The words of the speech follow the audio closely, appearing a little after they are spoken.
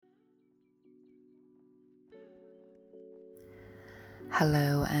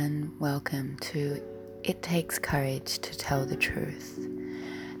Hello and welcome to It Takes Courage to Tell the Truth.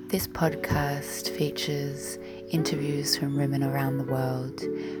 This podcast features interviews from women around the world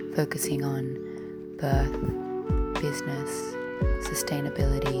focusing on birth, business,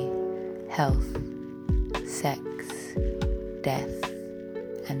 sustainability, health, sex, death,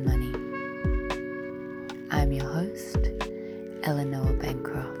 and money. I'm your host, Eleanor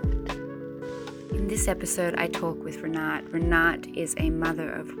Bancroft. In this episode, I talk with Renat. Renat is a mother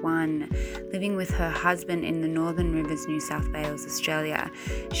of one, living with her husband in the Northern Rivers, New South Wales, Australia.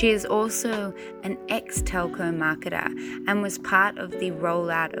 She is also an ex-telco marketer and was part of the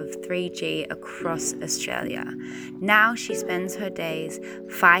rollout of 3G across Australia. Now she spends her days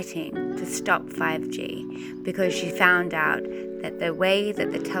fighting to stop 5G because she found out that the way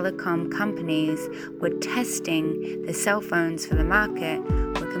that the telecom companies were testing the cell phones for the market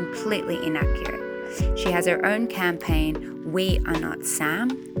were completely inaccurate. She has her own campaign, We Are Not Sam.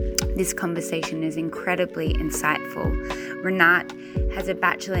 This conversation is incredibly insightful. Renat has a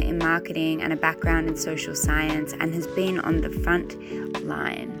bachelor in marketing and a background in social science and has been on the front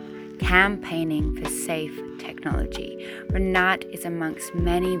line campaigning for safe technology. Renat is amongst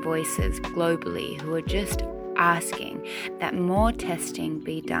many voices globally who are just asking that more testing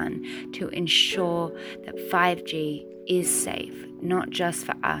be done to ensure that 5G is safe, not just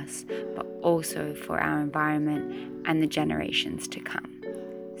for us, but also for our environment and the generations to come.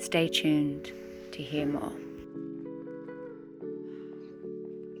 Stay tuned to hear more.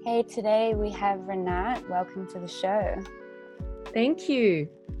 Okay, today we have Renat. Welcome to the show. Thank you.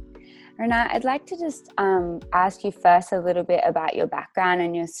 Renat, I'd like to just ask you first a little bit about your background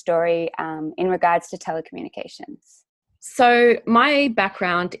and your story in regards to telecommunications. So my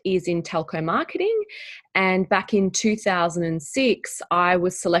background is in telco marketing, and back in 2006, I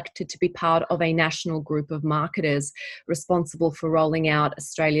was selected to be part of a national group of marketers responsible for rolling out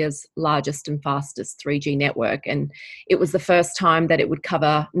Australia's largest and fastest 3G network. And it was the first time that it would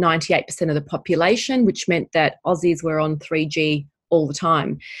cover 98% of the population, which meant that Aussies were on 3G all the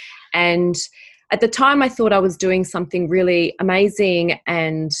time. And at the time, I thought I was doing something really amazing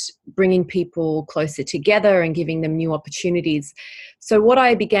and bringing people closer together and giving them new opportunities. So what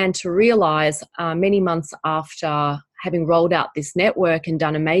I began to realize many months after having rolled out this network and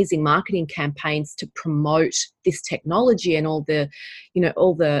done amazing marketing campaigns to promote this technology and all the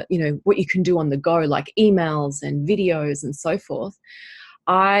what you can do on the go, like emails and videos and so forth,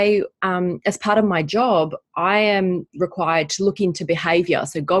 I, as part of my job, I am required to look into behavior.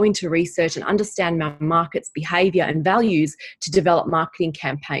 So go into research and understand my market's behavior and values to develop marketing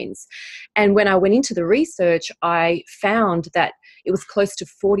campaigns. And when I went into the research, I found that it was close to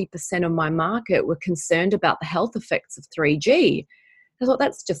 40% of my market were concerned about the health effects of 3G. I thought,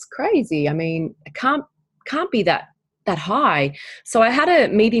 that's just crazy. I mean, it can't be that high. So I had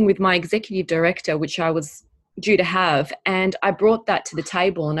a meeting with my executive director, which I was due to have, and I brought that to the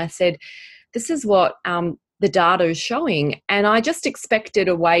table and I said, this is what the data is showing, and I just expected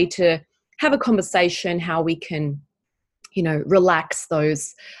a way to have a conversation how we can relax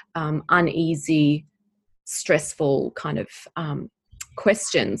those uneasy, stressful kind of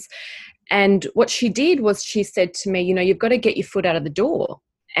questions. And what she did was she said to me, you've got to get your foot out of the door.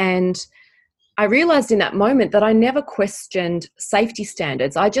 And I realized in that moment that I never questioned safety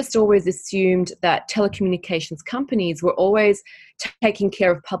standards. I just always assumed that telecommunications companies were always taking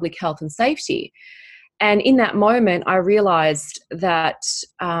care of public health and safety. And in that moment, I realized that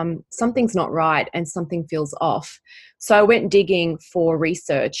something's not right and something feels off. So I went digging for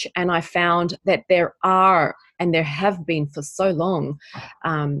research and I found that there are, and there have been for so long,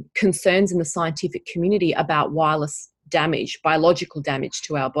 concerns in the scientific community about wireless damage, biological damage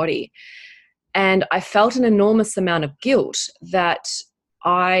to our body. And I felt an enormous amount of guilt that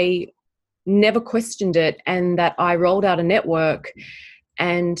I never questioned it and that I rolled out a network,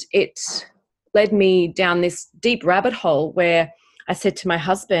 and it led me down this deep rabbit hole where I said to my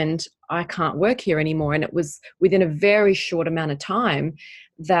husband, I can't work here anymore. And it was within a very short amount of time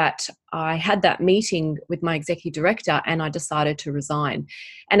that I had that meeting with my executive director and I decided to resign.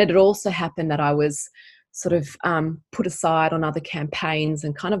 And it had also happened that I was sort of put aside on other campaigns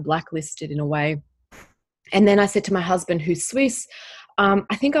and kind of blacklisted in a way. And then I said to my husband, who's Swiss,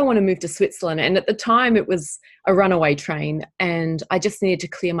 I think I want to move to Switzerland. And at the time it was a runaway train and I just needed to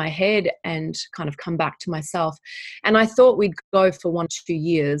clear my head and kind of come back to myself. And I thought we'd go for 1 or 2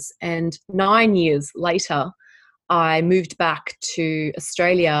 years. And 9 years later, I moved back to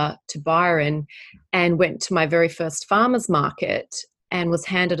Australia, to Byron, and went to my very first farmers market and was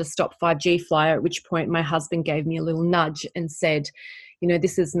handed a Stop 5G flyer, at which point my husband gave me a little nudge and said,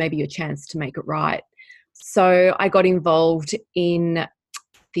 this is maybe your chance to make it right. So I got involved in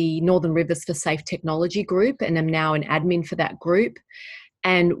the Northern Rivers for Safe Technology group, and I'm now an admin for that group.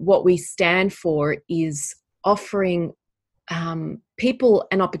 And what we stand for is offering people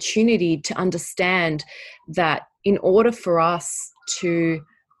an opportunity to understand that in order for us to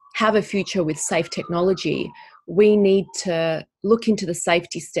have a future with safe technology, we need to look into the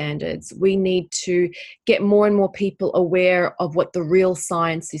safety standards. We need to get more and more people aware of what the real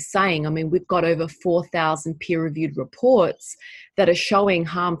science is saying. I mean, we've got over 4,000 peer-reviewed reports that are showing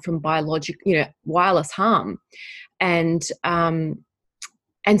harm from wireless harm. And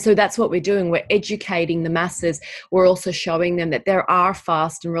so that's what we're doing. We're educating the masses. We're also showing them that there are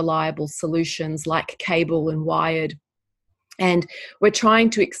fast and reliable solutions like cable and wired. And we're trying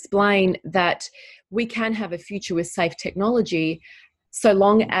to explain that we can have a future with safe technology so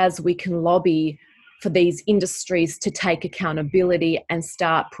long as we can lobby for these industries to take accountability and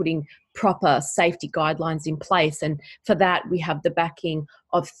start putting proper safety guidelines in place. And for that, we have the backing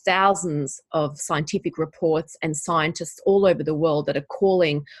of thousands of scientific reports and scientists all over the world that are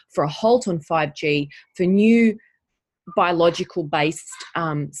calling for a halt on 5G, for new biological-based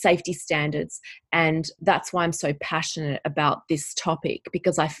safety standards. And that's why I'm so passionate about this topic,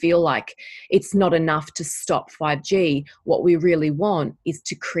 because I feel like it's not enough to stop 5G. What we really want is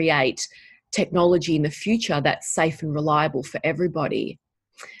to create technology in the future that's safe and reliable for everybody.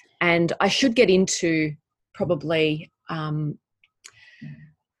 And I should get into probably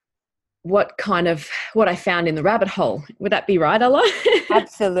what I found in the rabbit hole. Would that be right, Ella?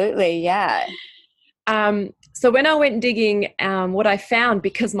 Absolutely, yeah. So when I went digging, what I found,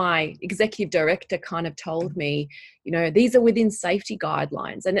 because my executive director kind of told me, these are within safety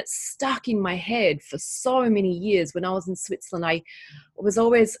guidelines, and it's stuck in my head for so many years. When I was in Switzerland, I was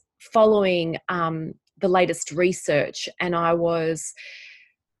always following the latest research, and I was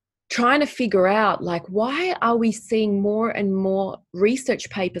trying to figure out, like, why are we seeing more and more research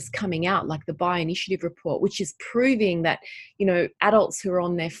papers coming out, like the Bioinitiative report, which is proving that, adults who are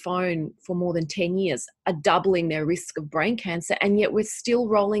on their phone for more than 10 years are doubling their risk of brain cancer, and yet we're still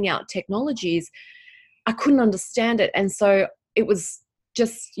rolling out technologies. I couldn't understand it. And so it was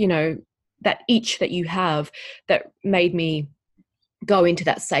just, that itch that you have that made me go into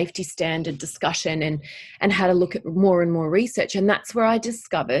that safety standard discussion and how to look at more and more research. And that's where I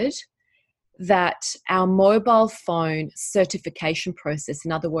discovered that our mobile phone certification process,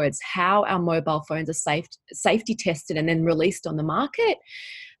 in other words, how our mobile phones are safety tested and then released on the market,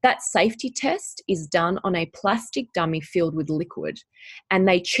 that safety test is done on a plastic dummy filled with liquid, and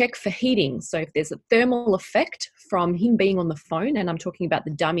they check for heating. So if there's a thermal effect from him being on the phone, and I'm talking about the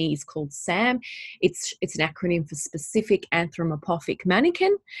dummy is called SAM, it's an acronym for Specific Anthropomorphic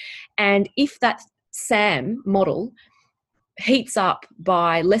Mannequin. And if that SAM model heats up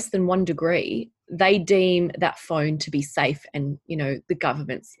by less than 1 degree, they deem that phone to be safe, and the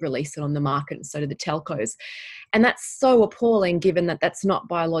governments release it on the market, and so do the telcos. And that's so appalling, given that that's not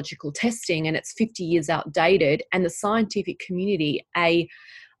biological testing and it's 50 years outdated, and the scientific community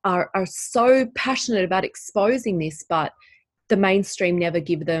are so passionate about exposing this, but the mainstream never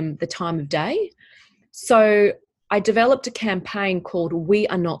give them the time of day. So I developed a campaign called We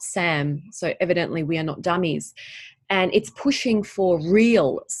Are Not SAM, so evidently we are not dummies. And it's pushing for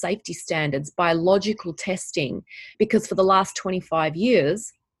real safety standards, biological testing, because for the last 25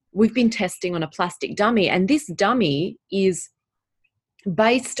 years, we've been testing on a plastic dummy. And this dummy is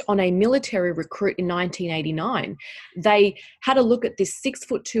based on a military recruit in 1989. They had a look at this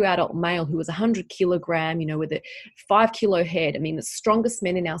 6'2" adult male who was 100 kilogram, with a 5 kilo head. I mean, the strongest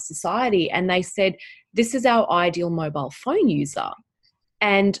men in our society. And they said, this is our ideal mobile phone user.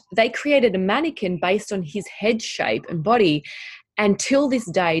 And they created a mannequin based on his head shape and body. Until this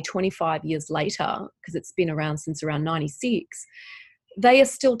day, 25 years later, because it's been around since around 96, they are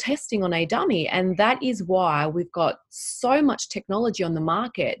still testing on a dummy. And that is why we've got so much technology on the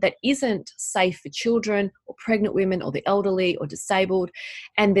market that isn't safe for children or pregnant women or the elderly or disabled.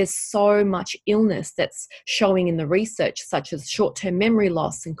 And there's so much illness that's showing in the research, such as short-term memory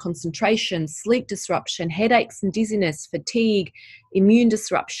loss and concentration, sleep disruption, headaches and dizziness, fatigue, immune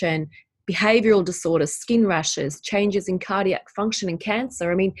disruption, behavioral disorders, skin rashes, changes in cardiac function, and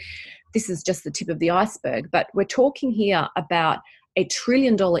cancer. I mean, this is just the tip of the iceberg, but we're talking here about a $1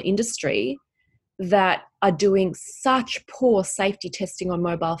 trillion industry that are doing such poor safety testing on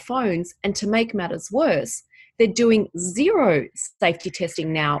mobile phones. And to make matters worse, they're doing zero safety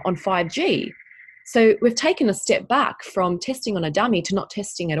testing now on 5G. So we've taken a step back from testing on a dummy to not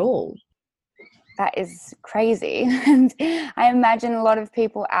testing at all. That is crazy. And I imagine a lot of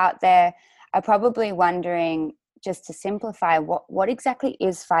people out there are probably wondering, just to simplify, what exactly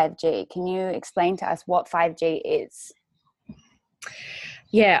is 5G? Can you explain to us what 5G is?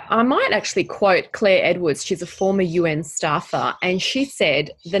 Yeah, I might actually quote Claire Edwards. She's a former UN staffer, and she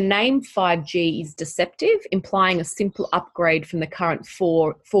said, the name 5G is deceptive, implying a simple upgrade from the current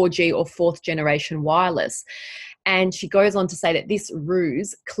 4G or fourth generation wireless. And she goes on to say that this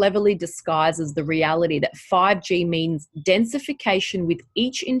ruse cleverly disguises the reality that 5G means densification, with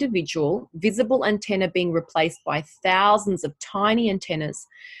each individual visible antenna being replaced by thousands of tiny antennas,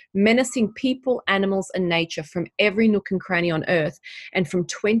 menacing people, animals, and nature from every nook and cranny on Earth, and from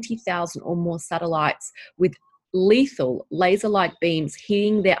 20,000 or more satellites, with lethal laser-like beams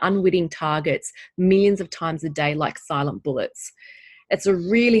hitting their unwitting targets millions of times a day like silent bullets. It's a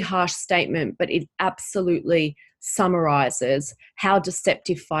really harsh statement, but it absolutely summarizes how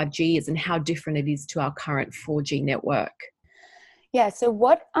deceptive 5G is and how different it is to our current 4G network. Yeah, so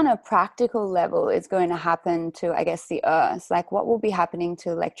what on a practical level is going to happen to, I guess, the Earth? Like, what will be happening to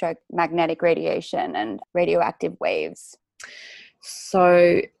electromagnetic radiation and radioactive waves?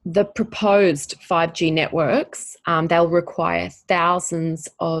 So the proposed 5G networks, they'll require thousands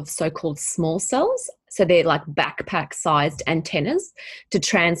of so-called small cells. So they're like backpack-sized antennas to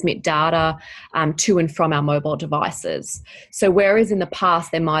transmit data to and from our mobile devices. So whereas in the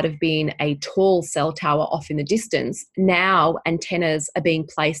past there might have been a tall cell tower off in the distance, now antennas are being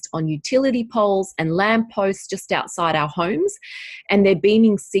placed on utility poles and lampposts just outside our homes, and they're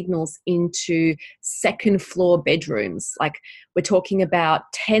beaming signals into second floor bedrooms. Like, we're talking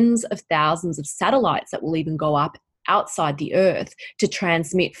about tens of thousands of satellites that will even go up outside the Earth to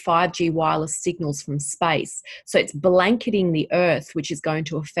transmit 5G wireless signals from space. So it's blanketing the Earth, which is going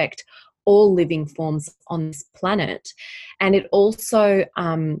to affect all living forms on this planet. And it also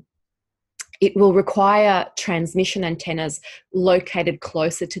it will require transmission antennas located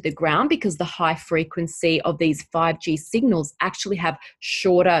closer to the ground, because the high frequency of these 5G signals actually have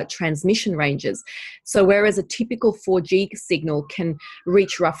shorter transmission ranges. So whereas a typical 4G signal can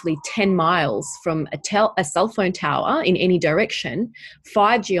reach roughly 10 miles from a cell phone tower in any direction,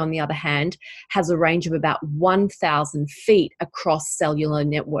 5G, on the other hand, has a range of about 1,000 feet across cellular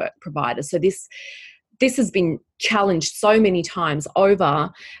network providers. So this has been challenged so many times over,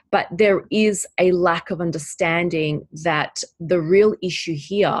 but there is a lack of understanding that the real issue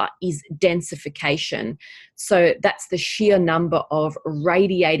here is densification. So that's the sheer number of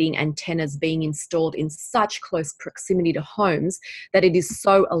radiating antennas being installed in such close proximity to homes that it is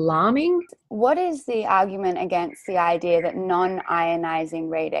so alarming. What is the argument against the idea that non-ionizing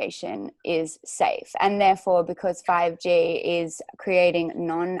radiation is safe? And therefore, because 5G is creating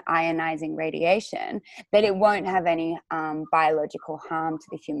non-ionizing radiation, that it won't have any biological harm to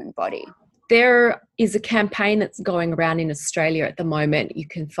the human body? There is a campaign that's going around in Australia at the moment. You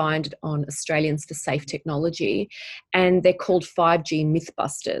can find it on Australians for Safe Technology, and they're called 5G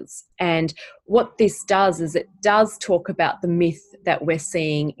Mythbusters. And what this does is it does talk about the myth that we're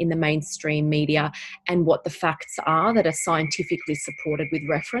seeing in the mainstream media and what the facts are that are scientifically supported with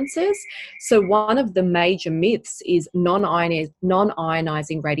references. So one of the major myths is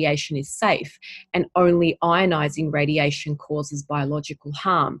non-ionizing radiation is safe, and only ionizing radiation causes biological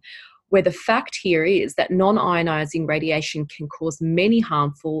harm, where the fact here is that non-ionizing radiation can cause many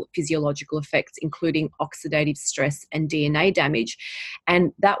harmful physiological effects, including oxidative stress and DNA damage.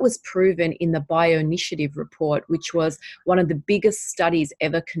 And that was proven in the BioInitiative report, which was one of the biggest studies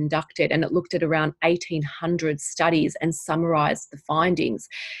ever conducted. And it looked at around 1,800 studies and summarized the findings.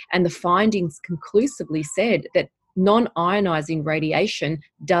 And the findings conclusively said that non-ionizing radiation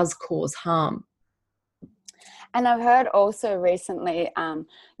does cause harm. And I've heard also recently,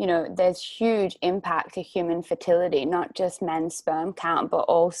 there's huge impact to human fertility, not just men's sperm count, but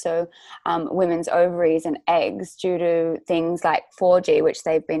also women's ovaries and eggs due to things like 4G, which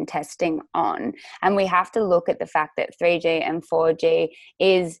they've been testing on. And we have to look at the fact that 3G and 4G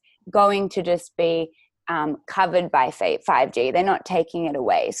is going to just be covered by 5G. They're not taking it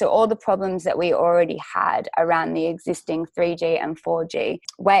away. So all the problems that we already had around the existing 3G and 4G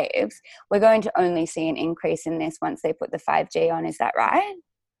waves, we're going to only see an increase in this once they put the 5G on. Is that right?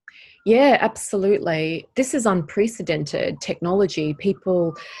 Yeah, absolutely. This is unprecedented technology.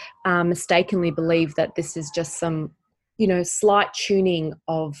 People mistakenly believe that this is just some slight tuning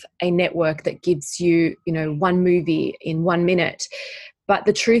of a network that gives you, one movie in 1 minute. But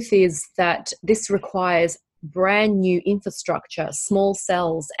the truth is that this requires brand new infrastructure, small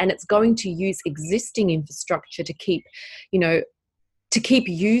cells, and it's going to use existing infrastructure to keep, to keep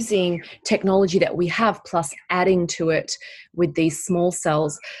using technology that we have, plus adding to it with these small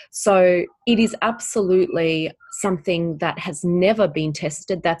cells. So it is absolutely something that has never been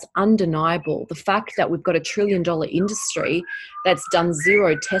tested. That's undeniable. The fact that we've got $1 trillion industry that's done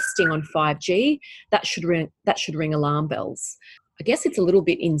zero testing on 5G, that should ring alarm bells. I guess it's a little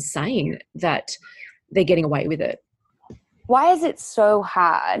bit insane that they're getting away with it. Why is it so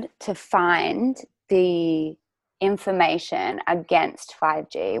hard to find the information against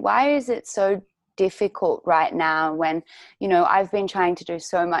 5G? Why is it so difficult right now when, I've been trying to do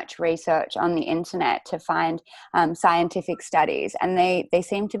so much research on the internet to find scientific studies, and they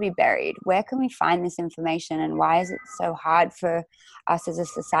seem to be buried. Where can we find this information, and why is it so hard for us as a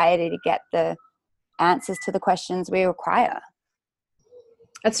society to get the answers to the questions we require?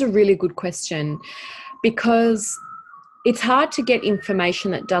 That's a really good question, because it's hard to get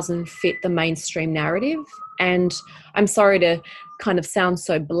information that doesn't fit the mainstream narrative. And I'm sorry to kind of sound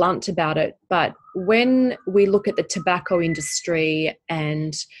so blunt about it, but when we look at the tobacco industry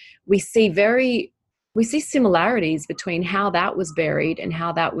and we see similarities between how that was buried and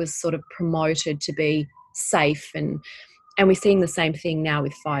how that was sort of promoted to be safe, and we're seeing the same thing now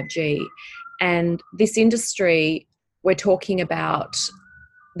with 5G. And this industry, we're talking about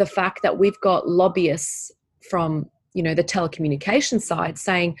the fact that we've got lobbyists from the telecommunication side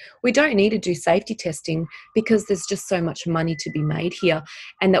saying we don't need to do safety testing because there's just so much money to be made here,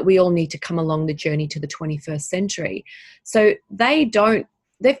 and that we all need to come along the journey to the 21st century. So they've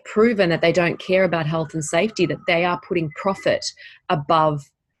proven that they don't care about health and safety, that they are putting profit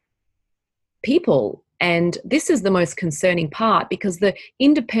above people. And this is the most concerning part, because the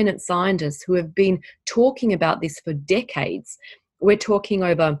independent scientists who have been talking about this for decades, we're talking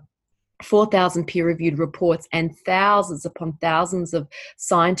over 4,000 peer-reviewed reports and thousands upon thousands of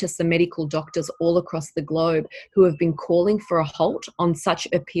scientists and medical doctors all across the globe who have been calling for a halt on such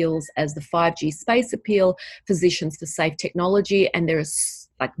appeals as the 5G space appeal, Physicians for Safe Technology, and there are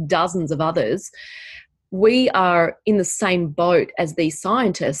like dozens of others. We are in the same boat as these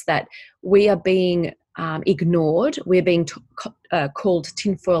scientists, that we are being ignored. We're being called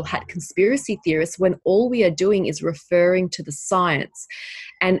tinfoil hat conspiracy theorists, when all we are doing is referring to the science.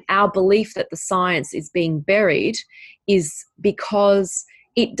 And our belief that the science is being buried is because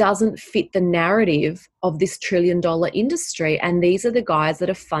it doesn't fit the narrative of this $1 trillion industry. And these are the guys that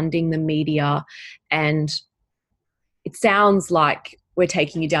are funding the media. And it sounds like we're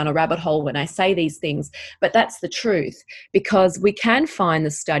taking you down a rabbit hole when I say these things, but that's the truth, because we can find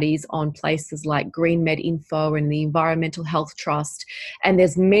the studies on places like Green Med Info and the Environmental Health Trust, and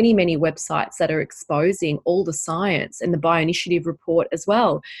there's many, many websites that are exposing all the science, and the Bioinitiative report as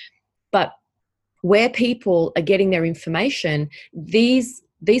well. But where people are getting their information, these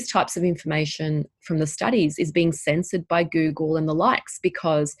types of information from the studies is being censored by Google and the likes,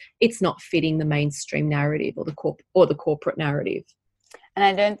 because it's not fitting the mainstream narrative or the corporate narrative. And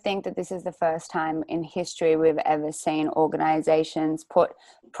I don't think that this is the first time in history we've ever seen organizations put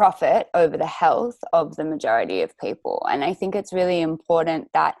profit over the health of the majority of people. And I think it's really important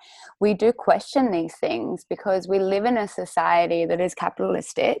that we do question these things, because we live in a society that is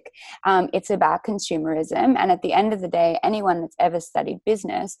capitalistic. It's about consumerism. And at the end of the day, anyone that's ever studied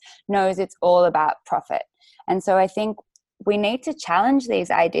business knows it's all about profit. And so I think we need to challenge these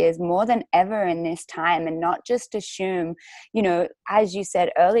ideas more than ever in this time, and not just assume, as you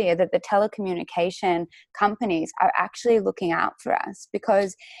said earlier, that the telecommunication companies are actually looking out for us,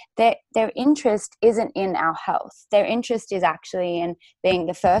 because their interest isn't in our health. Their interest is actually in being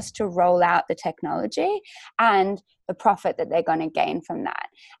the first to roll out the technology and the profit that they're going to gain from that.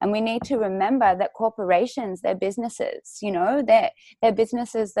 And we need to remember that corporations, they're businesses, they're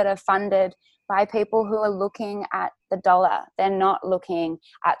businesses that are funded by people who are looking at the dollar. They're not looking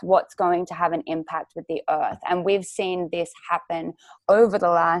at what's going to have an impact with the earth. And we've seen this happen over the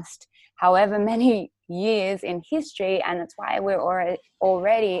last however many years in history. And that's why we're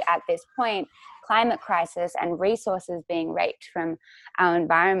already at this point, climate crisis and resources being raped from our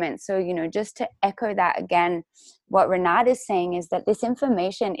environment. So, just to echo that again, what Renat is saying is that this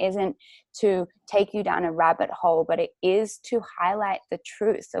information isn't to take you down a rabbit hole, but it is to highlight the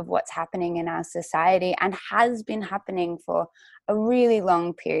truth of what's happening in our society and has been happening for a really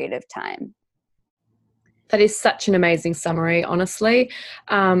long period of time. That is such an amazing summary, honestly.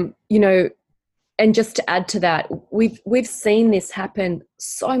 And just to add to that, we've seen this happen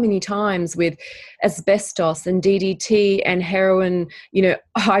so many times with asbestos and DDT and heroin,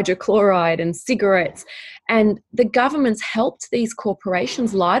 hydrochloride and cigarettes. And the governments helped these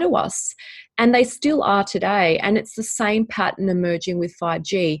corporations lie to us, and they still are today. And it's the same pattern emerging with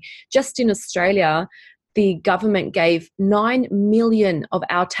 5G. Just in Australia, the government gave 9 million of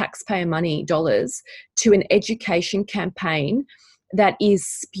our taxpayer money dollars to an education campaign that is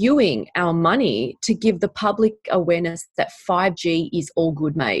spewing our money to give the public awareness that 5G is all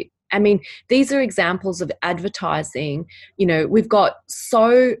good, mate. I mean, these are examples of advertising. You know, we've got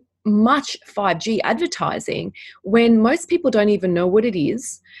so much 5G advertising when most people don't even know what it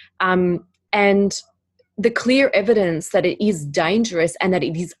is. And the clear evidence that it is dangerous and that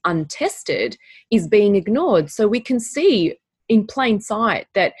it is untested is being ignored. So we can see in plain sight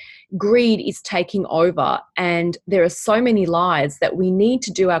that greed is taking over, and there are so many lies that we need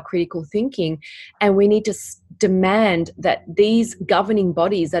to do our critical thinking, and we need to demand that these governing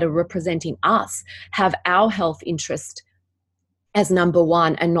bodies that are representing us have our health interest as number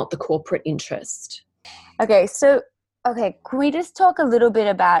one and not the corporate interest. Okay, can we just talk a little bit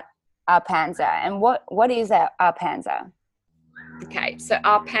about ARPANSA and what is ARPANSA? Okay, so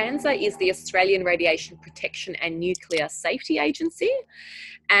ARPANSA is the Australian Radiation Protection and Nuclear Safety Agency,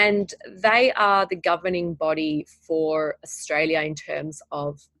 and they are the governing body for Australia in terms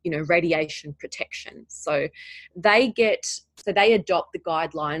of, you know, radiation protection. So they adopt the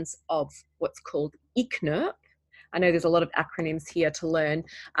guidelines of what's called ICNIRP. I know there's a lot of acronyms here to learn,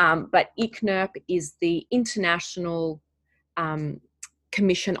 but ICNIRP is the International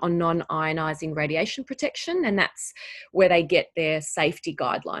Commission on Non-Ionising Radiation Protection, and that's where they get their safety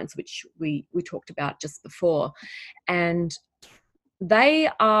guidelines, which we talked about just before. And they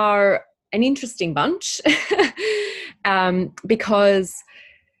are an interesting bunch because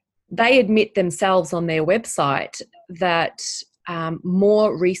they admit themselves on their website that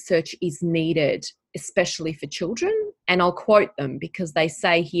more research is needed, especially for children. And I'll quote them because they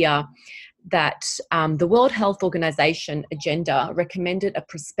say here that the World Health Organization agenda recommended a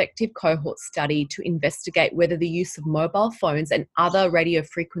prospective cohort study to investigate whether the use of mobile phones and other radio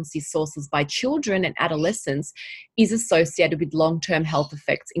frequency sources by children and adolescents is associated with long-term health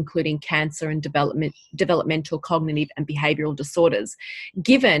effects, including cancer and developmental, cognitive and behavioral disorders.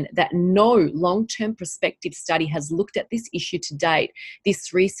 Given that no long-term prospective study has looked at this issue to date,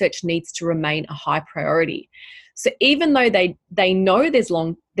 this research needs to remain a high priority. So even though they know there's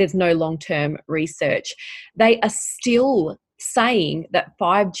no long-term research, they are still saying that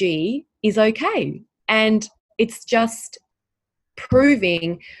 5G is okay. And it's just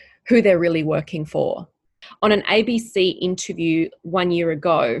proving who they're really working for. On an ABC interview 1 year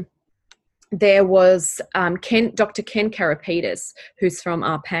ago, there was Dr. Ken Karapidis, who's from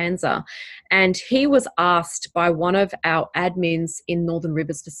ARPANSA, and he was asked by one of our admins in Northern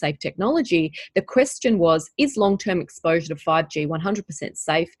Rivers for Safe Technology, the question was, is long-term exposure to 5G 100%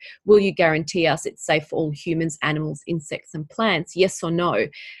 safe? Will you guarantee us it's safe for all humans, animals, insects and plants? Yes or no?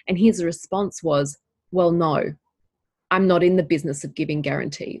 And his response was, well, no, I'm not in the business of giving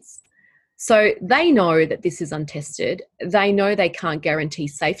guarantees. So they know that this is untested. They know they can't guarantee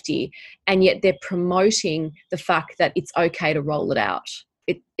safety, and yet they're promoting the fact that it's okay to roll it out.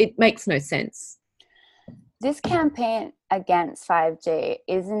 It makes no sense. This campaign against 5G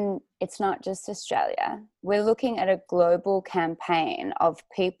it's not just Australia. We're looking at a global campaign of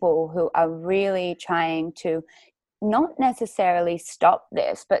people who are really trying to not necessarily stop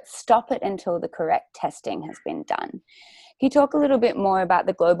this, but stop it until the correct testing has been done. Can you talk a little bit more about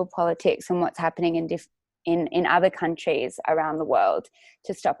the global politics and what's happening in other countries around the world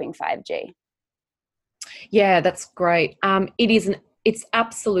to stopping 5G? Yeah, that's great. It's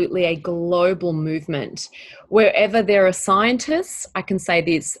absolutely a global movement. Wherever there are scientists, I can say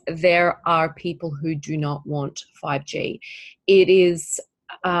this, there are people who do not want 5G. It is,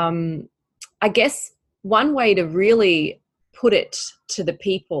 I guess, one way to really put it to the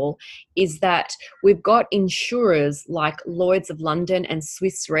people is that we've got insurers like Lloyd's of London and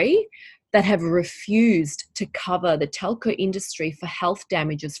Swiss Re that have refused to cover the telco industry for health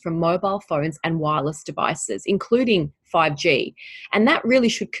damages from mobile phones and wireless devices, including 5G. And that really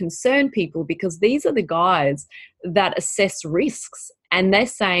should concern people because these are the guys that assess risks. And they're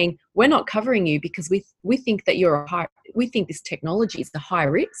saying, we're not covering you because we think that we think this technology is a high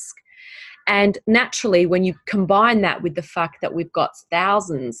risk. And naturally, when you combine that with the fact that we've got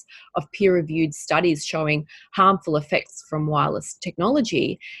thousands of peer-reviewed studies showing harmful effects from wireless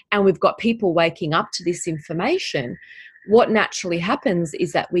technology, and we've got people waking up to this information, what naturally happens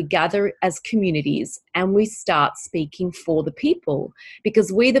is that we gather as communities and we start speaking for the people,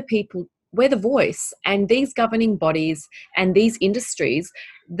 because we're the voice, and these governing bodies and these industries,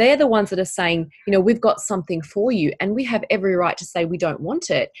 they're the ones that are saying, we've got something for you, and we have every right to say we don't want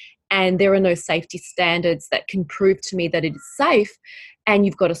it. and there are no safety standards that can prove to me that it is safe, and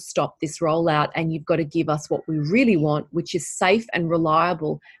you've got to stop this rollout, and you've got to give us what we really want, which is safe and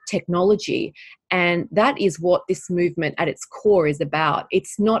reliable technology. And that is what this movement at its core is about.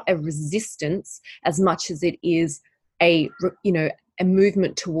 It's not a resistance as much as it is a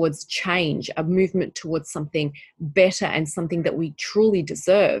movement towards change, a movement towards something better and something that we truly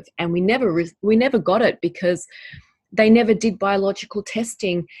deserve. And we never got it because they never did biological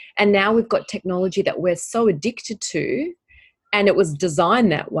testing. And now we've got technology that we're so addicted to, and it was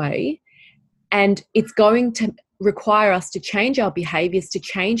designed that way. And it's going to require us to change our behaviors, to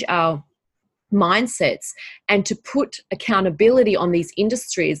change our mindsets, and to put accountability on these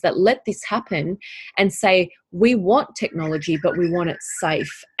industries that let this happen and say, we want technology, but we want it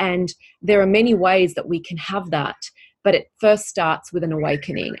safe. And there are many ways that we can have that, but it first starts with an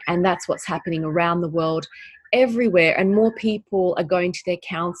awakening. And that's what's happening around the world, everywhere. And more people are going to their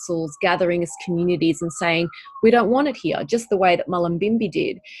councils, gathering as communities and saying, we don't want it here, just the way that Mullumbimby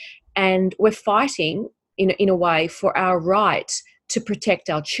did. And we're fighting in a way for our right to protect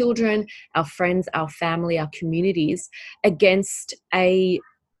our children, our friends, our family, our communities against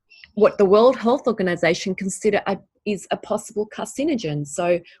what the World Health Organization consider is a possible carcinogen.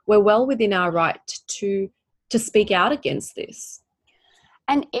 So we're well within our right to speak out against this.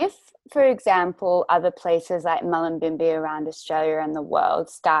 And if, for example, other places like Mullumbimby around Australia and the world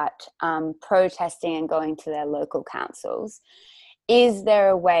start protesting and going to their local councils, is there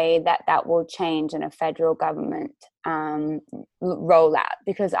a way that will change in a federal government rollout?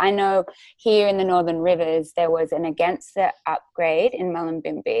 Because I know here in the Northern Rivers, there was an against the upgrade in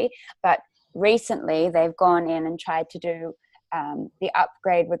Mullumbimby, but recently they've gone in and tried to do the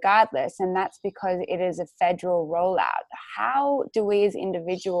upgrade regardless, and that's because it is a federal rollout. How do we as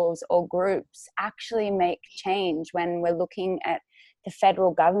individuals or groups actually make change when we're looking at the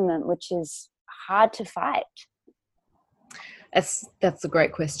federal government, which is hard to fight? That's a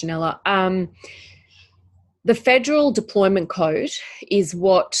great question, Ella. The federal deployment code is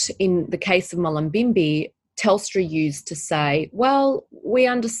what, in the case of Mullumbimby, Telstra used to say, well, we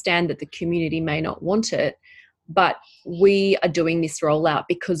understand that the community may not want it, but we are doing this rollout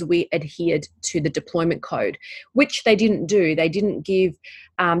because we adhered to the deployment code, which they didn't do. They didn't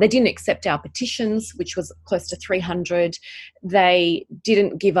accept our petitions, which was close to 300. They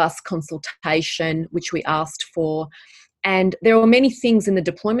didn't give us consultation, which we asked for. And there were many things in the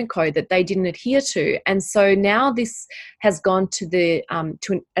deployment code that they didn't adhere to. And so now this has gone to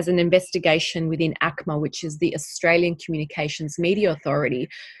as an investigation within ACMA, which is the Australian Communications Media Authority,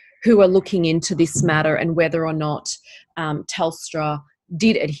 who are looking into this matter and whether or not Telstra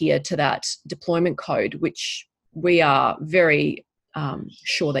did adhere to that deployment code, which we are very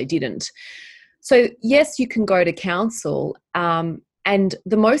sure they didn't. So yes, you can go to council, and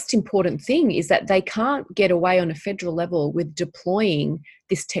the most important thing is that they can't get away on a federal level with deploying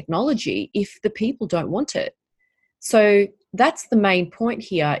this technology if the people don't want it. So that's the main point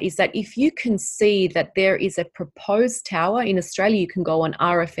here, is that if you can see that there is a proposed tower in Australia, you can go on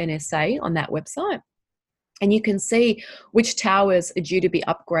RFNSA on that website, and you can see which towers are due to be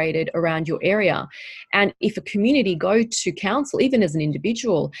upgraded around your area. And if a community go to council, even as an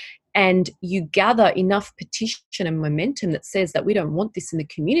individual, and you gather enough petition and momentum that says that we don't want this in the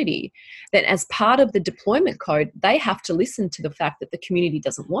community, then as part of the deployment code, they have to listen to the fact that the community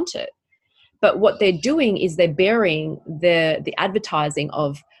doesn't want it. But what they're doing is they're burying the advertising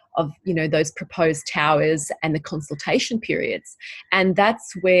of those proposed towers and the consultation periods. And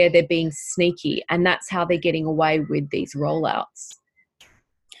that's where they're being sneaky, and that's how they're getting away with these rollouts.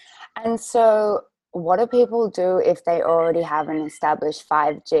 And so what do people do if they already have an established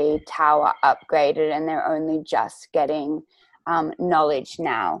 5G tower upgraded and they're only just getting knowledge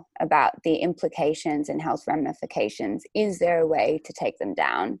now about the implications and health ramifications? Is there a way to take them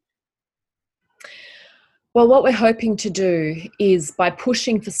down? Well, what we're hoping to do is, by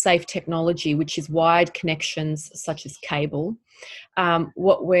pushing for safe technology, which is wired connections such as cable,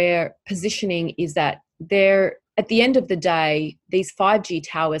 what we're positioning is that at the end of the day, these 5G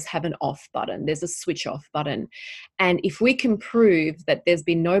towers have an off button. There's a switch off button. And if we can prove that there's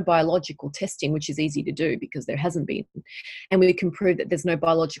been no biological testing, which is easy to do because there hasn't been, and we can prove that there's no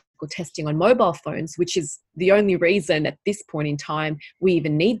biological testing on mobile phones, which is the only reason at this point in time we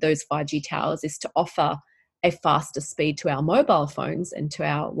even need those 5G towers, is to offer a faster speed to our mobile phones and to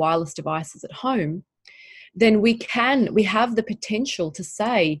our wireless devices at home, then we have the potential to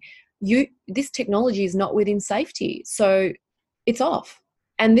say, this technology is not within safety, so it's off.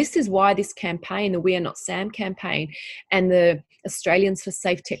 And this is why this campaign, the We Are Not SAM campaign, and the Australians for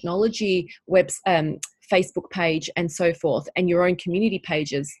Safe Technology Facebook page and so forth, and your own community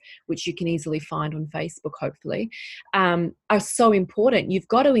pages, which you can easily find on Facebook, hopefully, are so important. You've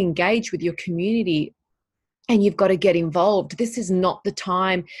got to engage with your community and you've got to get involved. This is not the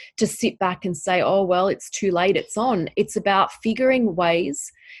time to sit back and say, oh, well, it's too late, it's on. It's about figuring ways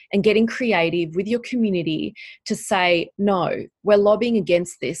and getting creative with your community to say, no, we're lobbying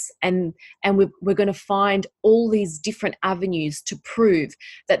against this, and we're going to find all these different avenues to prove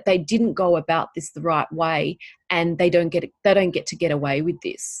that they didn't go about this the right way, and they don't get to get away with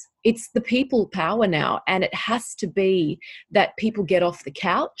this. It's the people power now, and it has to be that people get off the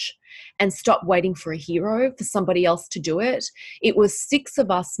couch and stop waiting for a hero, for somebody else to do it. It was 6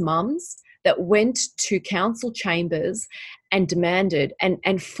 of us mums that went to council chambers and demanded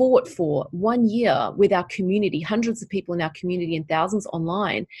and fought for 1 year with our community, hundreds of people in our community and thousands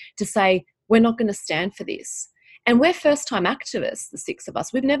online, to say, we're not going to stand for this. And we're first-time activists, the 6 of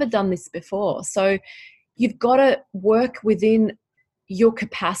us. We've never done this before. So you've got to work within your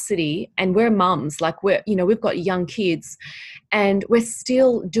capacity, and we're mums, like we've got young kids, and we're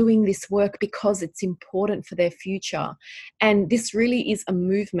still doing this work because it's important for their future. And this really is a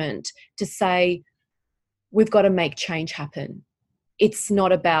movement to say, we've got to make change happen. It's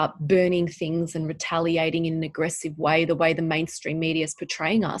not about burning things and retaliating in an aggressive way, the way the mainstream media is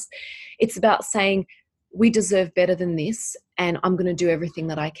portraying us. It's about saying, we deserve better than this, and I'm going to do everything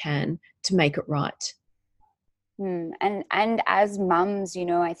that I can to make it right. And as mums,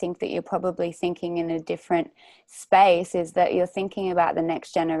 I think that you're probably thinking in a different space, is that you're thinking about the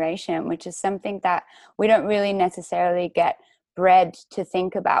next generation, which is something that we don't really necessarily get bred to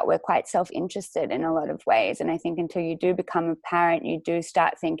think about. We're quite self-interested in a lot of ways. And I think until you do become a parent, you do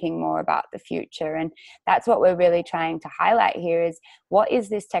start thinking more about the future. And that's what we're really trying to highlight here, is what is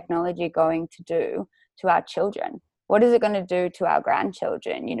this technology going to do to our children? What is it going to do to our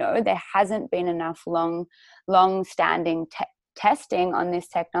grandchildren? There hasn't been enough long-standing testing on this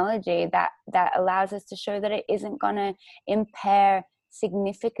technology that allows us to show that it isn't going to impair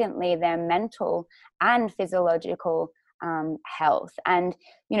significantly their mental and physiological health. And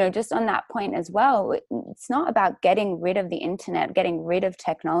just on that point as well, it's not about getting rid of the internet, getting rid of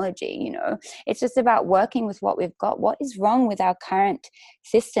technology. It's just about working with what we've got. What is wrong with our current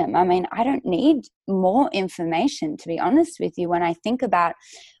system? I mean, I don't need more information, to be honest with you. When I think about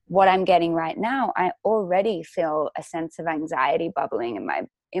what I'm getting right now, I already feel a sense of anxiety bubbling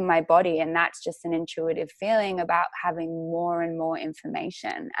in my body, and that's just an intuitive feeling about having more and more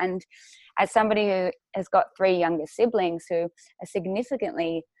information. And as somebody who has got 3 younger siblings who are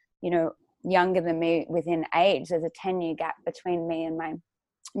significantly, younger than me within age, there's a 10-year gap between me and my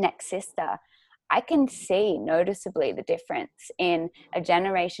next sister, I can see noticeably the difference in a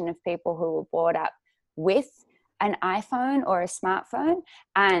generation of people who were brought up with an iPhone or a smartphone,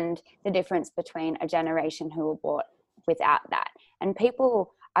 and the difference between a generation who were brought without that. And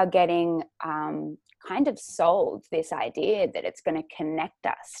people are getting kind of sold this idea that it's going to connect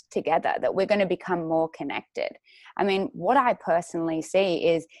us together, that we're going to become more connected. I mean, what I personally see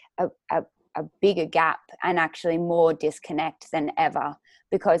is a bigger gap and actually more disconnect than ever,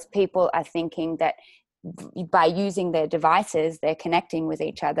 because people are thinking that by using their devices, they're connecting with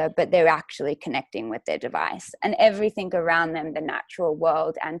each other, but they're actually connecting with their device, and everything around them, the natural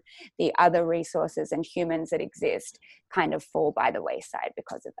world and the other resources and humans that exist, kind of fall by the wayside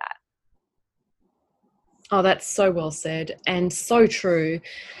because of that. Oh, that's so well said and so true.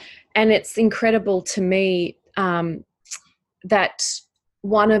 And it's incredible to me that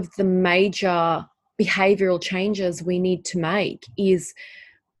one of the major behavioral changes we need to make is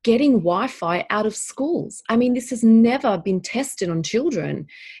getting Wi-Fi out of schools. I mean, this has never been tested on children.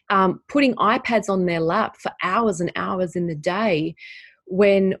 Putting iPads on their lap for hours and hours in the day,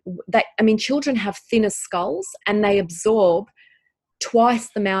 when children have thinner skulls and they absorb twice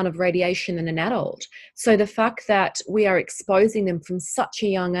the amount of radiation than an adult. So the fact that we are exposing them from such a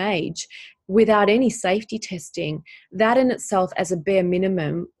young age without any safety testing, that in itself, as a bare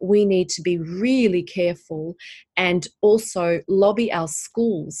minimum, we need to be really careful and also lobby our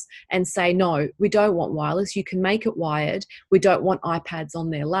schools and say, no, we don't want wireless. You can make it wired. We don't want iPads on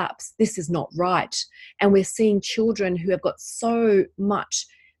their laps. This is not right. And we're seeing children who have got so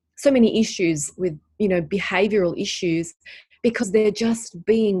many issues with, behavioral issues, because they're just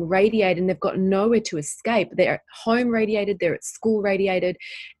being radiated and they've got nowhere to escape. They're at home radiated, they're at school radiated,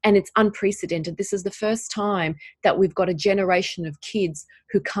 and it's unprecedented. This is the first time that we've got a generation of kids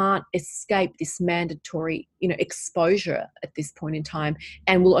who can't escape this mandatory, exposure at this point in time,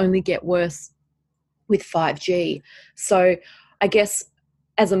 and will only get worse with 5G. So I guess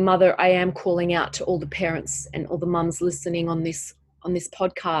as a mother, I am calling out to all the parents and all the mums listening on this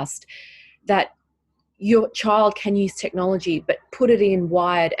podcast that your child can use technology, but put it in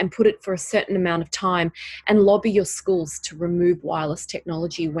wired and put it for a certain amount of time, and lobby your schools to remove wireless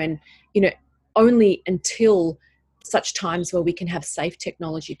technology when, only until such times where we can have safe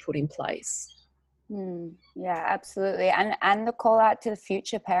technology put in place. Yeah, absolutely. And the call out to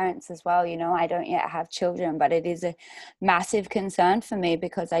future parents as well. I don't yet have children, but it is a massive concern for me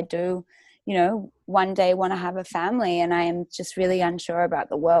because I do, one day want to have a family, and I am just really unsure about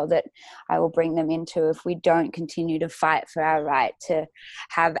the world that I will bring them into if we don't continue to fight for our right to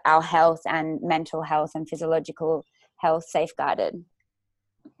have our health and mental health and physiological health safeguarded.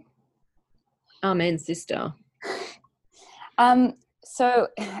 Amen, sister. So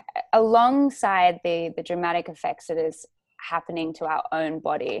alongside the dramatic effects that is happening to our own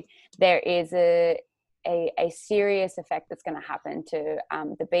body, there is a serious effect that's going to happen to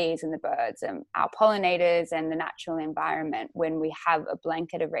the bees and the birds and our pollinators and the natural environment when we have a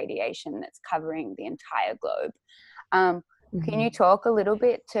blanket of radiation that's covering the entire globe. Can you talk a little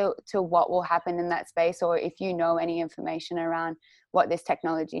bit to what will happen in that space, or if you know any information around what this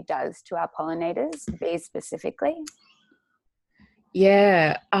technology does to our pollinators, bees specifically?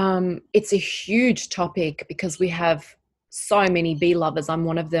 Yeah, it's a huge topic because we have so many bee lovers. I'm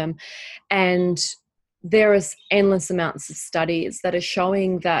one of them. And there is endless amounts of studies that are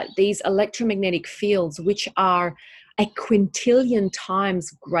showing that these electromagnetic fields, which are a quintillion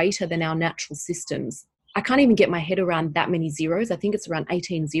times greater than our natural systems. I can't even get my head around that many zeros. I think it's around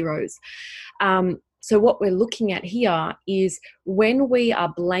 18 zeros. So what we're looking at here is when we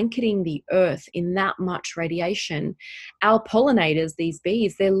are blanketing the earth in that much radiation, our pollinators, these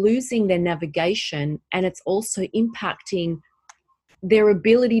bees, they're losing their navigation, and it's also impacting their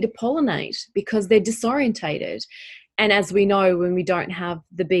ability to pollinate because they're disorientated. And as we know, when we don't have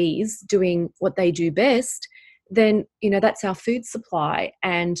the bees doing what they do best, then, that's our food supply,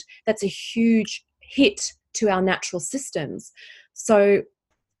 and that's a huge hit to our natural systems. So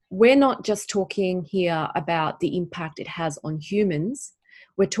we're not just talking here about the impact it has on humans.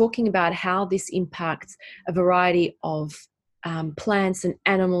 We're talking about how this impacts a variety of plants and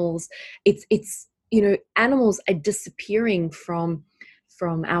animals. It's animals are disappearing from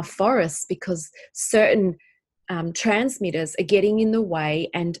our forests because certain transmitters are getting in the way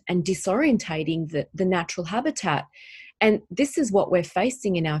and disorientating the natural habitat. And this is what we're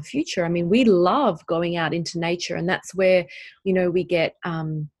facing in our future. I mean, we love going out into nature, and that's where, we get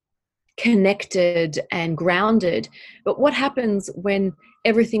connected and grounded. But what happens when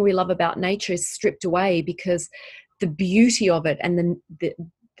everything we love about nature is stripped away because the beauty of it and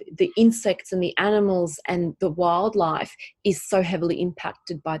the insects and the animals and the wildlife is so heavily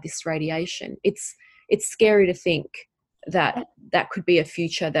impacted by this radiation? It's scary to think that could be a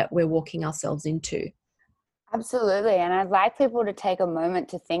future that we're walking ourselves into. Absolutely. And I'd like people to take a moment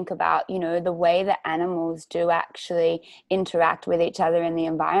to think about, the way that animals do actually interact with each other in the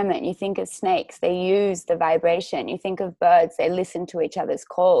environment. You think of snakes, they use the vibration. You think of birds, they listen to each other's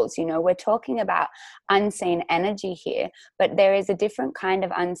calls. We're talking about unseen energy here, but there is a different kind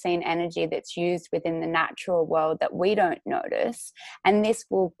of unseen energy that's used within the natural world that we don't notice. And this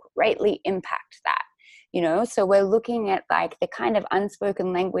will greatly impact that. So we're looking at like the kind of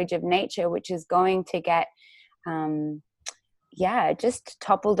unspoken language of nature, which is going to get just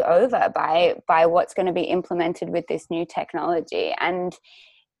toppled over by what's going to be implemented with this new technology. And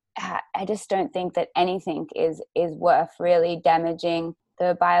I just don't think that anything is worth really damaging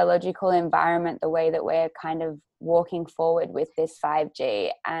the biological environment the way that we're kind of walking forward with this 5G.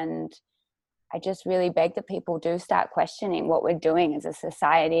 And I just really beg that people do start questioning what we're doing as a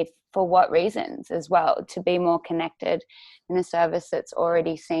society, for what reasons as well, to be more connected in a service that's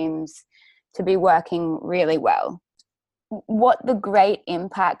already seems to be working really well. What the great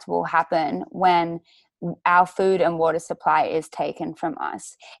impact will happen when our food and water supply is taken from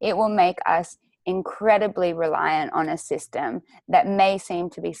us. It will make us incredibly reliant on a system that may seem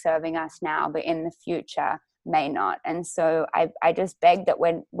to be serving us now, but in the future may not. And so I just beg that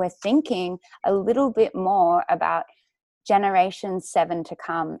when we're thinking a little bit more about generations 7 to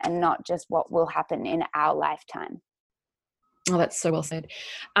come and not just what will happen in our lifetime. Oh, that's so well said.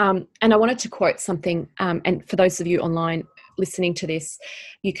 And I wanted to quote something, and for those of you online listening to this,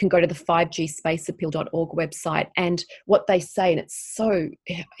 you can go to the 5gspaceappeal.org website, and what they say, and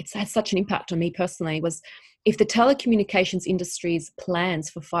it has such an impact on me personally, was if the telecommunications industry's plans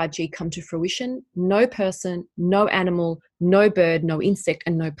for 5G come to fruition, no person, no animal, no bird, no insect,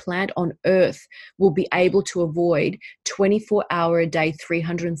 and no plant on Earth will be able to avoid 24-hour a day,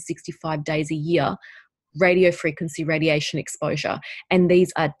 365 days a year radio frequency radiation exposure. And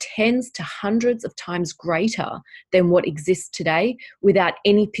these are tens to hundreds of times greater than what exists today without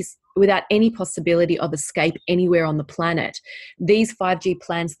any without any possibility of escape anywhere on the planet. These 5G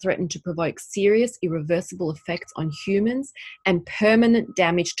plans threaten to provoke serious, irreversible effects on humans and permanent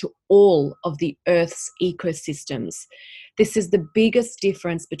damage to all of the Earth's ecosystems. This is the biggest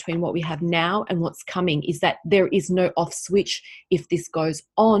difference between what we have now and what's coming, is that there is no off switch if this goes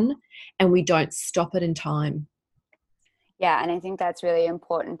on and we don't stop it in time. Yeah, and I think that's really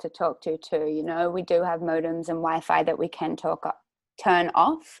important to talk to too. You know, we do have modems and Wi-Fi that we can turn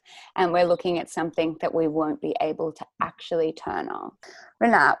off, and we're looking at something that we won't be able to actually turn off.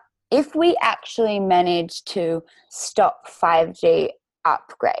 Renat, if we actually manage to stop 5G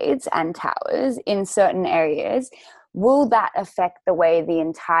upgrades and towers in certain areas, will that affect the way the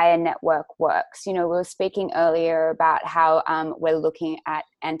entire network works? You know, we were speaking earlier about how we're looking at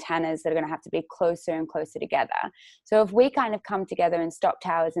antennas that are going to have to be closer and closer together. So if we kind of come together and stop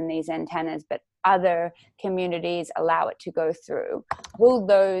towers in these antennas, but other communities allow it to go through, will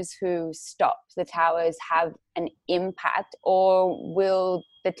those who stop the towers have an impact, or will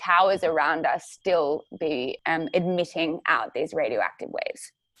the towers around us still be emitting out these radioactive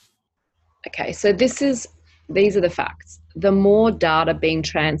waves? Okay, so these are the facts. The more data being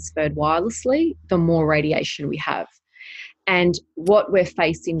transferred wirelessly, the more radiation we have. And what we're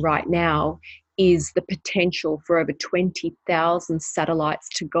facing right now is the potential for over 20,000 satellites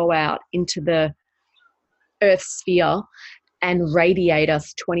to go out into the Earth sphere and radiate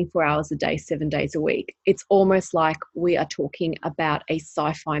us 24 hours a day, 7 days a week. It's almost like we are talking about a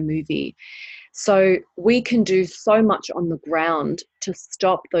sci-fi movie. So we can do so much on the ground to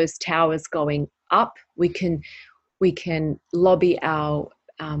stop those towers going up. We can lobby our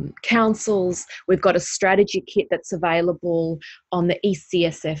councils. We've got a strategy kit that's available on the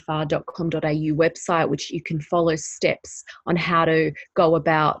ecsfr.com.au website, which you can follow steps on how to go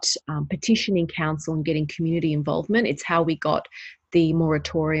about petitioning council and getting community involvement. It's how we got the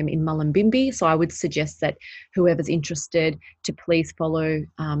moratorium in Mullumbimby. So I would suggest that whoever's interested to please follow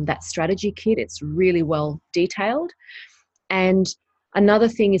that strategy kit. It's really well detailed. And another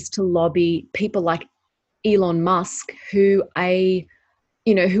thing is to lobby people like Elon Musk, who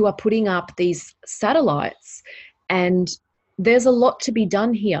are putting up these satellites, and there's a lot to be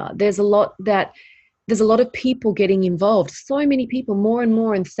done here. There's a lot of people getting involved, so many people, more and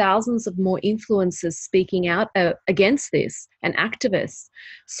more, and thousands of more influencers speaking out against this, and activists.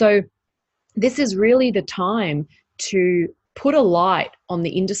 So this is really the time to put a light on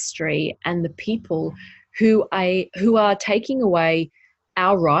the industry and the people who are taking away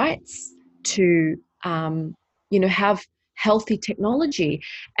our rights to have healthy technology.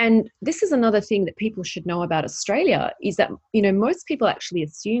 And this is another thing that people should know about Australia, is that, most people actually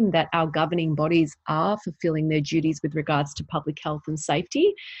assume that our governing bodies are fulfilling their duties with regards to public health and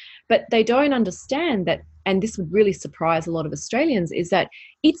safety, but they don't understand that, and this would really surprise a lot of Australians, is that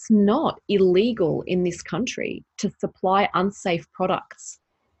it's not illegal in this country to supply unsafe products.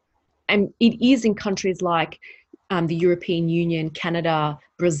 And it is in countries like the European Union, Canada,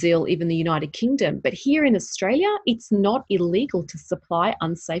 Brazil, even the United Kingdom. But here in Australia, it's not illegal to supply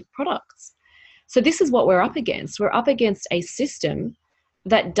unsafe products. So this is what we're up against. We're up against a system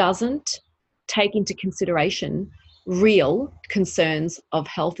that doesn't take into consideration real concerns of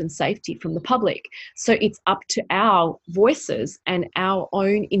health and safety from the public. So it's up to our voices and our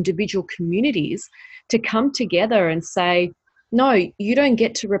own individual communities to come together and say, no, you don't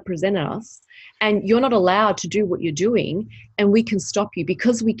get to represent us, and you're not allowed to do what you're doing, and we can stop you,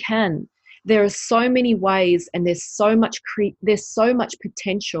 because we can. There are so many ways, and there's so much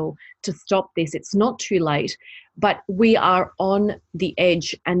potential to stop this. It's not too late, but we are on the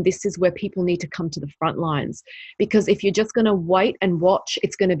edge, and this is where people need to come to the front lines, because if you're just going to wait and watch,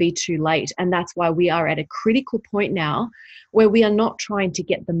 it's going to be too late. And that's why we are at a critical point now where we are not trying to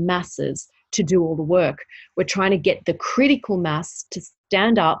get the masses to do all the work. We're trying to get the critical mass to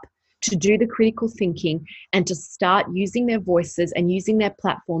stand up, to do the critical thinking, and to start using their voices and using their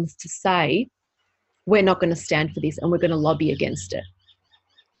platforms to say, we're not going to stand for this, and we're going to lobby against it.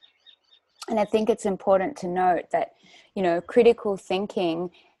 And I think it's important to note that, critical thinking,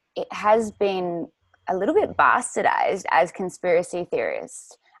 it has been a little bit bastardized as conspiracy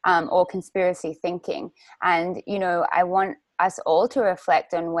theorists or conspiracy thinking. And, I want us all to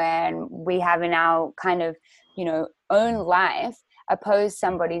reflect on when we have in our kind of, own life oppose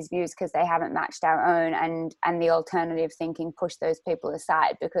somebody's views because they haven't matched our own, and the alternative thinking push those people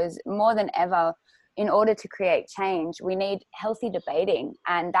aside. Because more than ever, in order to create change, we need healthy debating,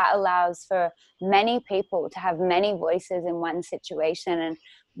 and that allows for many people to have many voices in one situation. And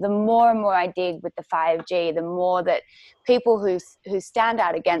the more and more I dig with the 5G, the more that people who stand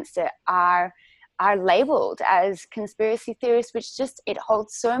out against it are are labeled as conspiracy theorists, which just, it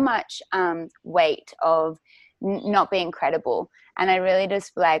holds so much weight of not being credible. And I really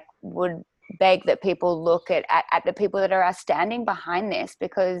just like would beg that people look at the people that are standing behind this,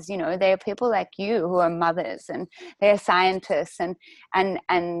 because, you know, they are people like you who are mothers, and they're scientists and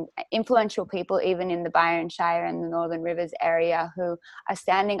influential people even in the Byron Shire and the Northern Rivers area, who are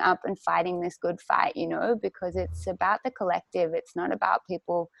standing up and fighting this good fight, you know, because it's about the collective. It's not about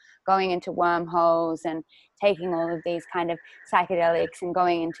people going into wormholes and taking all of these kind of psychedelics and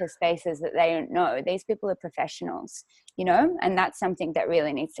going into spaces that they don't know. These people are professionals, you know, and that's something that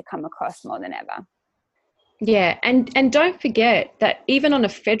really needs to come across more than ever. Yeah, and don't forget that even on a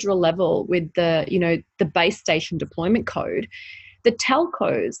federal level with the, you know, the base station deployment code, the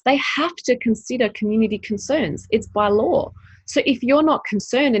telcos, they have to consider community concerns. It's by law. So if you're not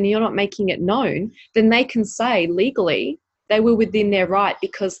concerned and you're not making it known, then they can say legally they were within their right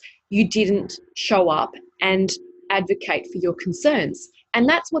because you didn't show up and advocate for your concerns. And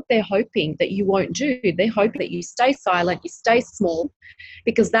that's what they're hoping that you won't do. They're hoping that you stay silent, you stay small,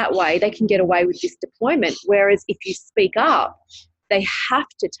 because that way they can get away with this deployment. Whereas if you speak up, they have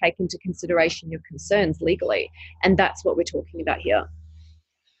to take into consideration your concerns legally. And that's what we're talking about here.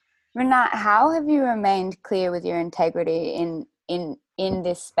 Renat, how have you remained clear with your integrity in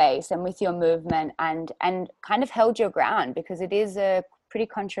this space and with your movement, and kind of held your ground, because it is a pretty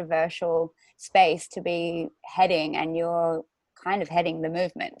controversial space to be heading, and you're kind of heading the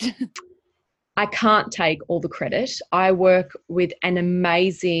movement? I can't take all the credit. I work with an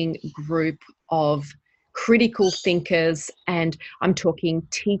amazing group of critical thinkers, and I'm talking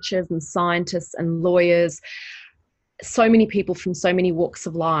teachers and scientists and lawyers, so many people from so many walks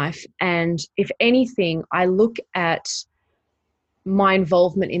of life. And if anything, I look at my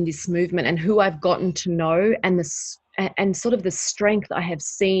involvement in this movement and who I've gotten to know, and sort of the strength I have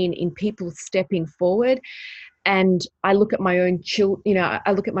seen in people stepping forward. And I look at my own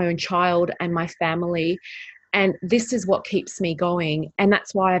I look at my own child and my family, and this is what keeps me going. And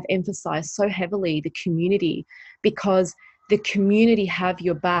that's why I've emphasized so heavily the community, because the community have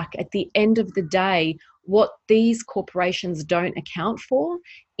your back. At the end of the day, what these corporations don't account for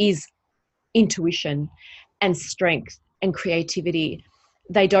is intuition and strength and creativity.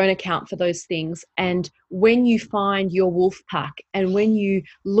 They don't account for those things. And when you find your wolf pack, and when you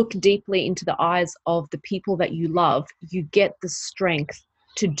look deeply into the eyes of the people that you love, you get the strength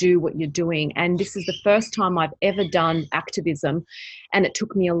to do what you're doing. And this is the first time I've ever done activism, and it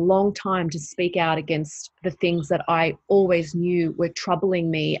took me a long time to speak out against the things that I always knew were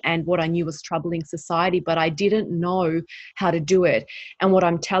troubling me and what I knew was troubling society, but I didn't know how to do it. And what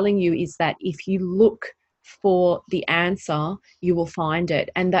I'm telling you is that if you look for the answer, you will find it.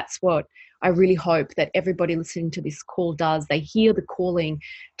 And that's what I really hope that everybody listening to this call does. They hear the calling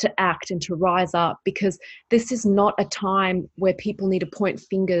to act and to rise up, because this is not a time where people need to point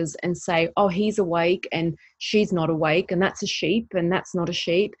fingers and say, oh, he's awake and she's not awake, and that's a sheep and that's not a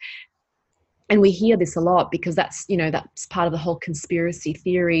sheep. And we hear this a lot because that's, you know, that's part of the whole conspiracy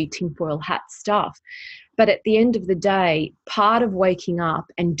theory, tinfoil hat stuff. But at the end of the day, part of waking up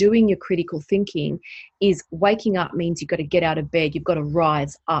and doing your critical thinking is waking up means you've got to get out of bed. You've got to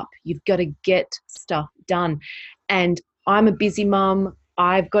rise up. You've got to get stuff done. And I'm a busy mum.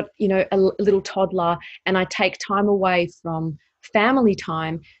 I've got, you know, a little toddler, and I take time away from family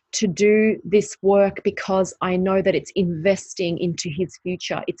time to do this work because I know that it's investing into his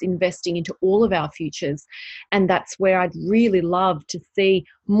future. It's investing into all of our futures. And that's where I'd really love to see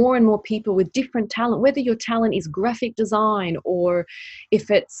more and more people with different talent, whether your talent is graphic design or if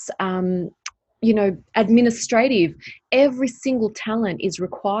it's, you know, administrative. Every single talent is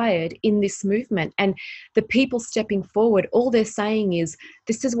required in this movement. And the people stepping forward, all they're saying is,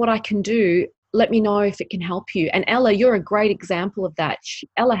 this is what I can do. Let me know if it can help you. And Ella, you're a great example of that.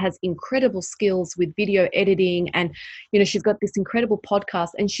 Ella has incredible skills with video editing, and, you know, she's got this incredible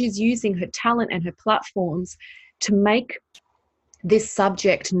podcast, and she's using her talent and her platforms to make this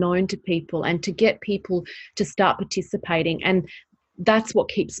subject known to people and to get people to start participating. And that's what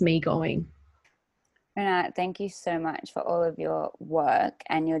keeps me going. Renat, thank you so much for all of your work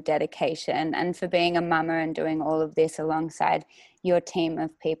and your dedication, and for being a mama and doing all of this alongside your team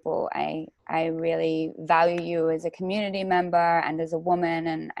of people. I really value you as a community member and as a woman,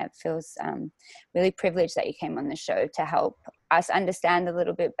 and it feels really privileged that you came on the show to help us understand a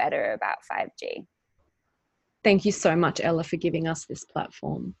little bit better about 5G. Thank you so much, Ella, for giving us this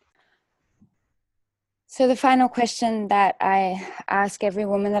platform. So the final question that I ask every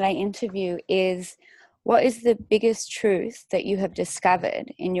woman that I interview is, what is the biggest truth that you have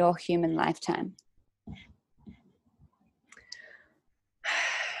discovered in your human lifetime?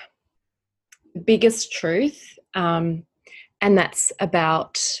 biggest truth, and that's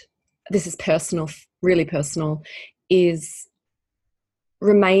about, this is personal, really personal, is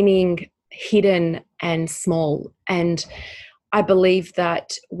remaining hidden and small. And I believe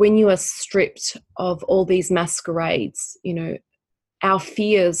that when you are stripped of all these masquerades, you know, our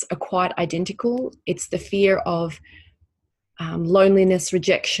fears are quite identical. It's the fear of loneliness,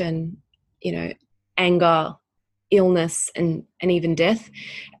 rejection, you know, anger, illness, and even death.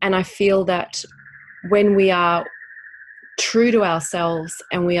 And I feel that when we are true to ourselves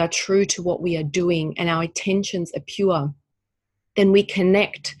and we are true to what we are doing and our intentions are pure, then we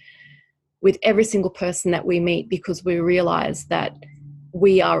connect with every single person that we meet, because we realize that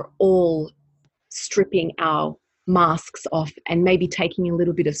we are all stripping our masks off and maybe taking a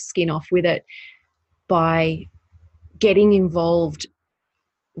little bit of skin off with it by getting involved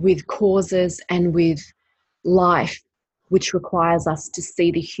with causes and with life, which requires us to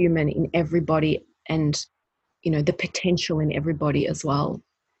see the human in everybody and, you know, the potential in everybody as well.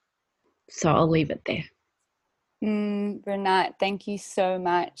 So I'll leave it there. Renat, thank you so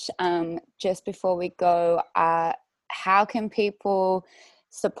much. Just before we go, how can people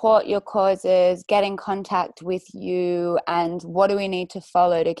support your causes, get in contact with you, and what do we need to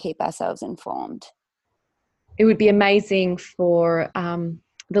follow to keep ourselves informed? It would be amazing for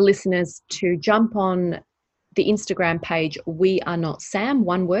the listeners to jump on the Instagram page, We Are Not Sam,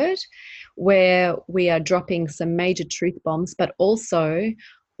 one word, where we are dropping some major truth bombs, but also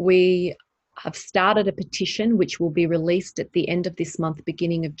we have started a petition which will be released at the end of this month,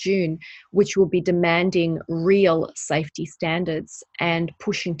 beginning of June, which will be demanding real safety standards and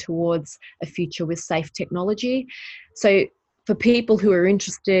pushing towards a future with safe technology. So for people who are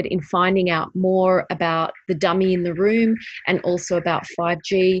interested in finding out more about the dummy in the room and also about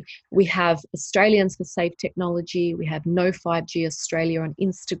 5G, we have Australians for Safe Technology, we have No 5G Australia on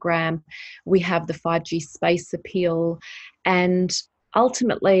Instagram, we have the 5G Space Appeal, and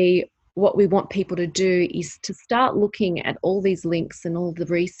ultimately what we want people to do is to start looking at all these links and all the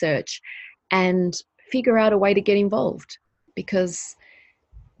research and figure out a way to get involved, because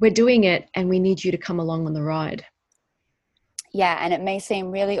we're doing it and we need you to come along on the ride. Yeah, and it may seem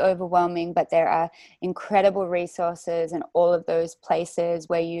really overwhelming, but there are incredible resources in all of those places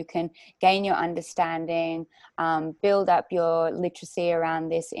where you can gain your understanding, build up your literacy around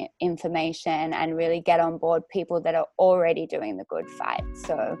this information, and really get on board people that are already doing the good fight.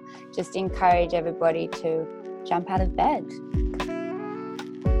 So just encourage everybody to jump out of bed.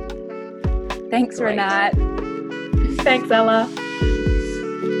 Thanks, Renat. Thanks, Ella.